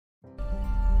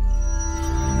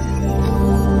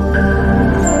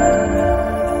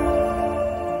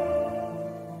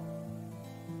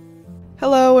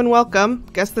and welcome.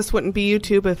 Guess this wouldn't be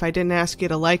YouTube if I didn't ask you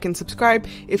to like and subscribe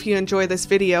if you enjoy this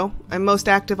video. I'm most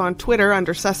active on Twitter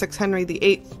under Sussex Henry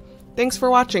VIII. Thanks for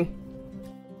watching.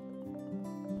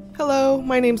 Hello,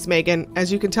 my name's Megan.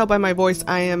 As you can tell by my voice,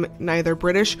 I am neither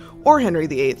British or Henry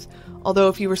VIII. Although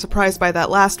if you were surprised by that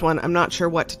last one, I'm not sure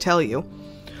what to tell you.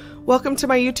 Welcome to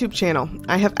my YouTube channel.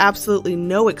 I have absolutely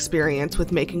no experience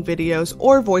with making videos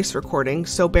or voice recording,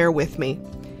 so bear with me.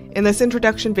 In this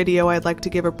introduction video, I'd like to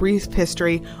give a brief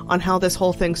history on how this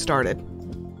whole thing started.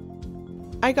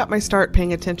 I got my start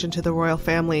paying attention to the royal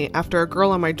family after a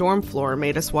girl on my dorm floor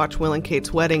made us watch Will and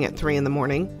Kate's wedding at 3 in the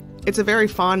morning. It's a very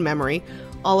fond memory.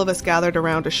 All of us gathered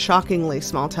around a shockingly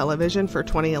small television for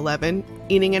 2011,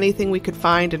 eating anything we could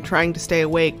find and trying to stay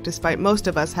awake despite most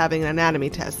of us having an anatomy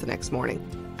test the next morning.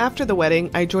 After the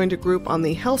wedding, I joined a group on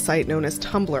the hell site known as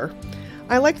Tumblr.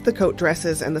 I liked the coat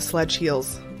dresses and the sledge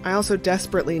heels. I also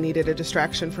desperately needed a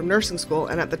distraction from nursing school,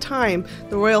 and at the time,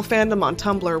 the royal fandom on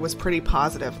Tumblr was pretty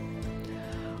positive.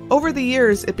 Over the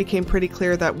years, it became pretty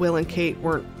clear that Will and Kate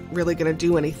weren't really going to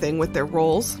do anything with their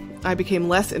roles. I became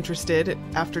less interested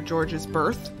after George's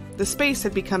birth. The space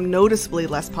had become noticeably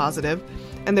less positive,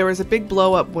 and there was a big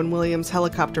blow-up when William's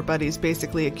helicopter buddies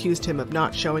basically accused him of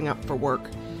not showing up for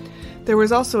work. There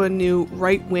was also a new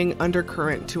right-wing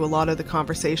undercurrent to a lot of the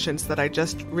conversations that I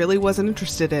just really wasn't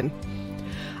interested in.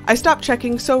 I stopped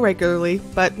checking so regularly,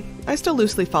 but I still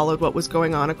loosely followed what was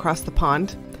going on across the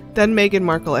pond. Then Meghan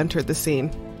Markle entered the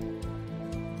scene.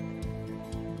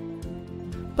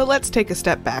 But let's take a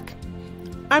step back.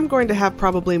 I'm going to have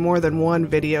probably more than one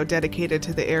video dedicated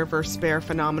to the heir versus spare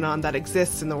phenomenon that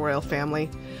exists in the royal family.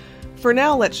 For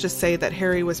now, let's just say that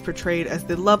Harry was portrayed as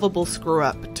the lovable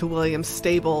screw-up to William's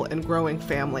stable and growing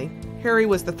family. Harry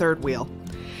was the third wheel.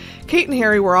 Kate and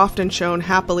Harry were often shown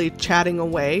happily chatting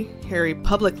away. Harry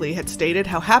publicly had stated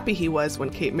how happy he was when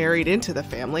Kate married into the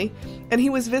family, and he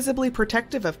was visibly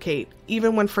protective of Kate,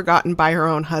 even when forgotten by her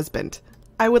own husband.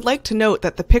 I would like to note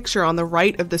that the picture on the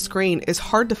right of the screen is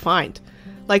hard to find.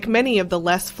 Like many of the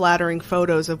less flattering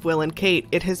photos of Will and Kate,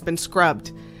 it has been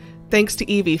scrubbed. Thanks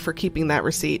to Evie for keeping that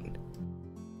receipt.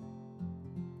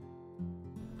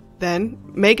 Then,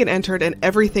 Meghan entered and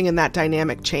everything in that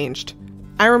dynamic changed.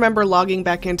 I remember logging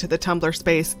back into the Tumblr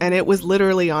space and it was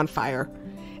literally on fire.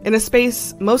 In a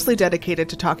space mostly dedicated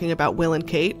to talking about Will and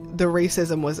Kate, the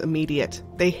racism was immediate.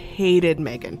 They hated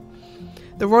Meghan.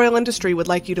 The royal industry would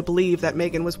like you to believe that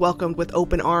Meghan was welcomed with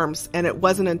open arms, and it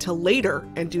wasn't until later,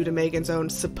 and due to Meghan's own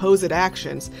supposed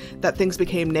actions, that things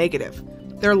became negative.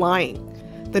 They're lying.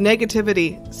 The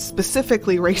negativity,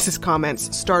 specifically racist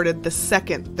comments, started the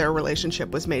second their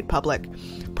relationship was made public,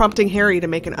 prompting Harry to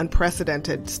make an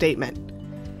unprecedented statement.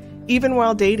 Even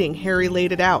while dating, Harry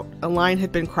laid it out. A line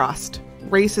had been crossed.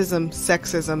 Racism,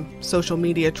 sexism, social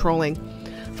media trolling,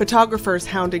 photographers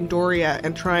hounding Doria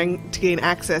and trying to gain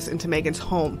access into Meghan's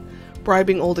home,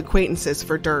 bribing old acquaintances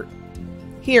for dirt.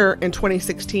 Here, in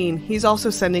 2016, he's also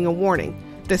sending a warning.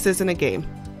 This isn't a game.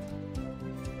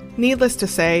 Needless to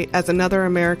say, as another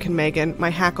American Meghan,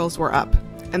 my hackles were up.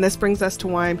 And this brings us to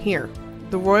why I'm here.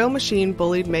 The royal machine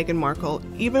bullied Meghan Markle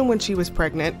even when she was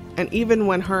pregnant, and even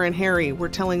when her and Harry were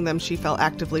telling them she felt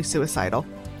actively suicidal.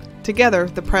 Together,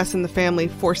 the press and the family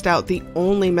forced out the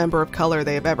only member of color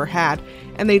they have ever had,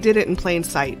 and they did it in plain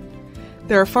sight.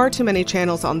 There are far too many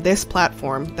channels on this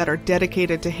platform that are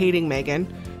dedicated to hating Meghan,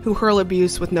 who hurl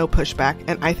abuse with no pushback,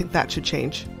 and I think that should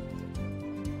change.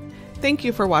 Thank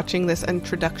you for watching this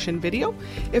introduction video.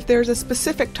 If there's a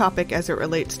specific topic as it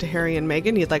relates to Harry and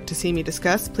Meghan you'd like to see me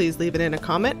discuss, please leave it in a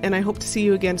comment, and I hope to see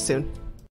you again soon.